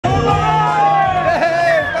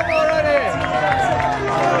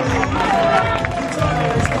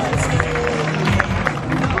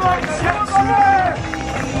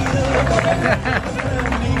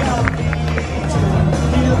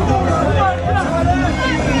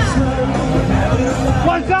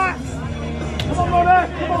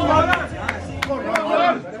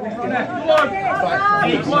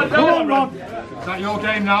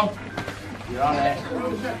frame now. You're on it.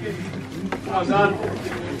 Well done.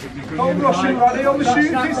 Don't rush him, Ronnie. On the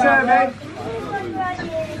shooting piece there, mate.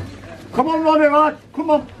 Come on, Ronnie, lad. Come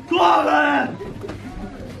on. Go on there.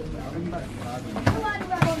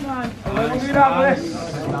 Look at that, this.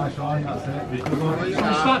 Nice one, that's it.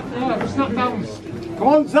 Snap down. Come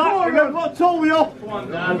on, Zach. Remember what I told you. Come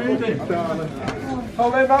on,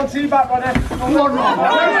 hold him round to your back, Ronnie. Come on, Ronnie.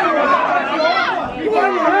 Come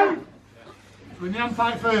on, Ronnie. Win the hand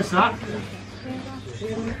fight first, Zach.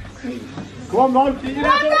 Come on, Ron. Keep your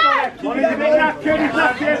head up, Ronnie. Keep your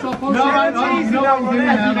head up.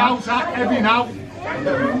 No, Zach, heavy now.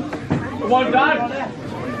 Come on, Dad.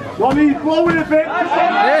 Ronnie's blowing a bit.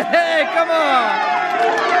 Hey, come on!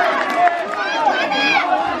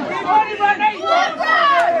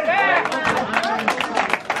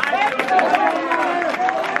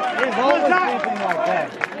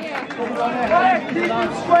 Keep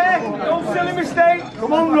him square. No silly mistake.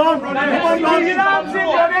 Come on, Ron. Come on, Keep Ron. your arms in,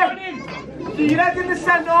 Ronnie. Keep your head in the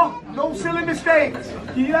centre. No silly mistakes.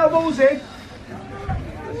 Keep your elbows in.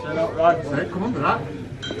 Right, come on to that.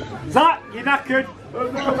 Zach, you're knackered.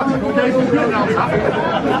 That's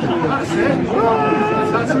it.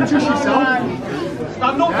 That's it, just yourself.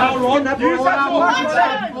 Stand up now, Ron. Use that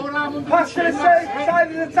pass to the side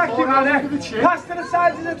of the attacking, Ronnie. Pass to the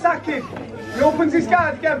side of the attacking. He opens his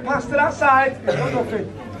guard again, pass to that side. Got nothing.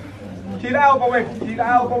 Keep the elbow in. Keep the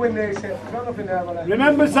elbow in there, Sid. Got nothing there, Ronnie.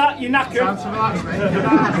 Remember, Zach, you're knackered. Time to relax, mate.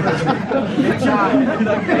 Inside.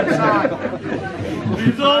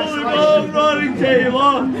 He's only going running,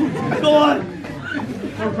 Taylor. Go on.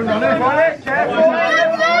 Open on it. Ronnie, careful.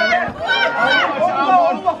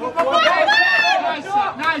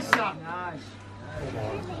 Nice, Zach.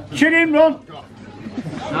 Chin in, Ron.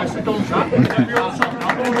 Nicely done, Zach. Heavy on top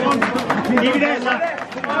now. Keep it there,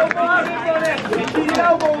 Zach. Keep your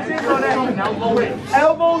elbows in, Ronnie. Now, low it.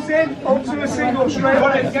 Elbows in, up to a single straight.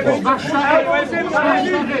 Smash that. Elbows in,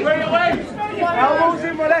 Ronnie. Elbows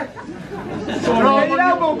in, Ronnie. Get your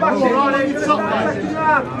elbow back in, Ronnie.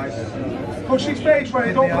 Push his face,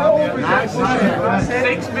 Ronnie. Don't put it over his head.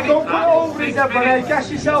 Don't put it over his head, Ronnie.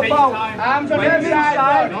 Gas yourself out. Arms on the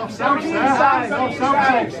inside. No sounds there. No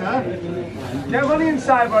sounds there. Get on the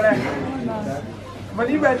inside, Ronnie. When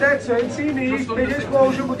you're ready, turn to your knees. Big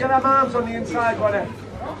explosion. We'll get our arms on the inside, Ronnie.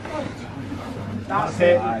 That's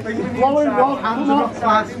it. Bring them in the inside. Hands on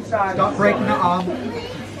the inside. Stop breaking the arm.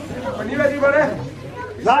 When you're ready, Ronnie.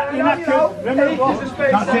 Zach, you're knackered. Remember,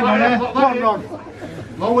 That's it, Ronnie. Come on, Ron.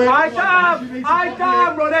 Low it. Right arm,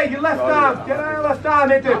 Ronnie. Your left arm. Get out your left arm,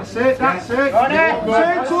 hit it. That's it, that's it. Ronnie,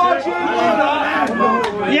 turn towards you.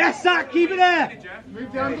 yes, Zach, keep it there.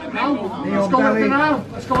 Move down now. Let's go with it now.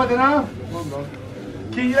 Let's go with it now.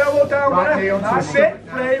 Keep your elbow down, Ronnie. That's it.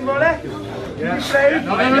 Frame, Ronnie. Keep your frame.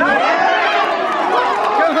 Come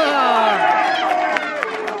on!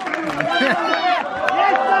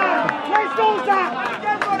 Let's go, Zach.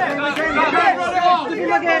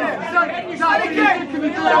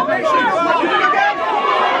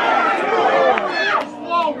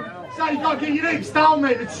 So you've got to get your hips down,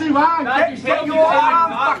 mate. They're too high. Get your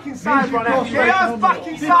arms back inside, Ronnie. Get your arms back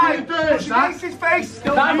inside. Push against his face.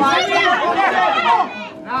 Nice.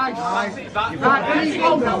 Ronnie, get him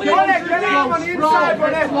on the inside,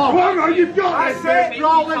 Ronnie. Ronnie, you've got it. That's it.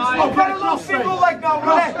 Roll it. You've got a little single leg now,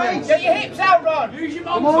 Ronnie. Get your hips out, Ron. Use your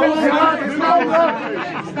Come on,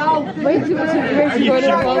 down. Way too much information going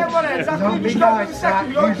on. Exactly. Just stop for a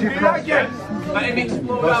second. You have to do that again. Let him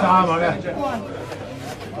explode What's out. arm on it?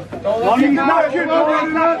 Ronnie's knackered.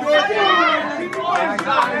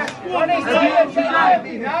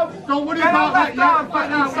 Don't worry about that yet. Back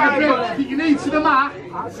now, get your knee to the mat.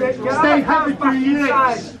 Stay heavy through your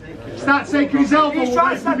hips. Start taking his elbow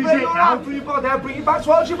away from his hip now. Bring it back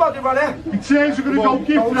towards your body, Ronnie. He turns, you're going to go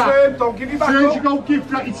give that. Don't give your back Turns, up. you go give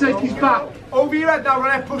that, you take his back. Over your head now,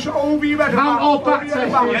 Ronnie. Push it over your head. Mount all back take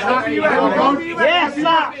it. Over your head. Yes,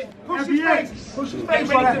 Zach. Push his face. Push his face, Ready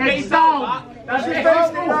to Ronnie. face down. Push his face.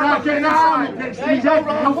 Start getting the arm up next to his head.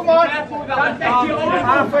 Come on.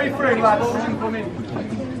 Halfway through, lads.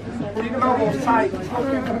 Keep them elbows tight. Go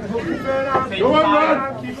on,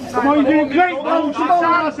 Ron. Come on, you're doing great. Don't you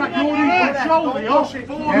sound like you're in control here.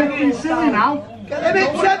 You're being silly now. Get them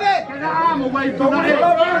hips heavy. Get the arm away from that hip.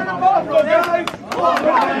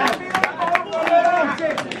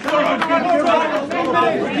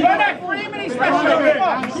 Ronnie, 3 minutes special.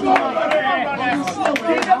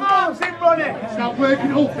 Keep them arms in, Ronnie. Start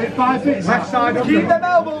working up it 5 minutes. Left side up. Keep them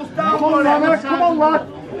elbows down, Come on, Ronnie. come on, lad.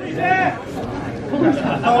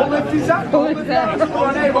 Oh, lift his up. Ronnie, That's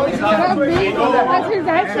his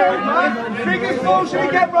answer. big explosion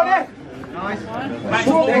again, Ronnie. Nice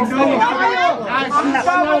and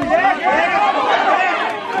slow.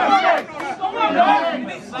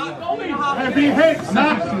 Heavy hits,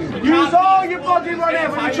 Use all your body, Ronnie,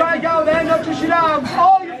 when you try and go there, not just your arms.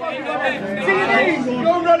 All your body, Ronnie. To your knees.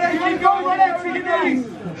 Go, Ronnie. Go, Ronnie, to your knees.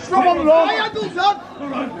 Strong on the road.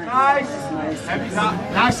 Nice.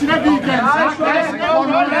 Nice and heavy again, Zach. Nice, go,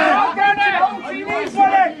 Ronnie. Hold to your knees,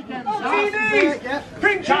 Ronnie. Hold to your knees.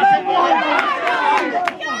 Pinch your leg, Ronnie.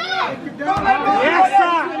 Don't let go, Ronnie.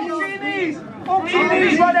 Hold to your knees. Hold to your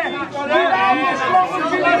knees, Ronnie. Your arms are strong, hold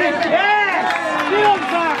to your knees. Yeah. Get on,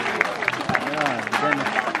 Zach.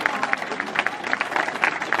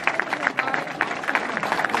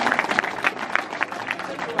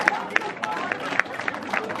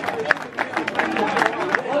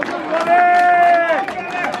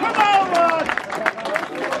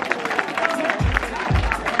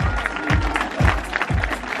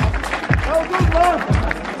 Well done, lad.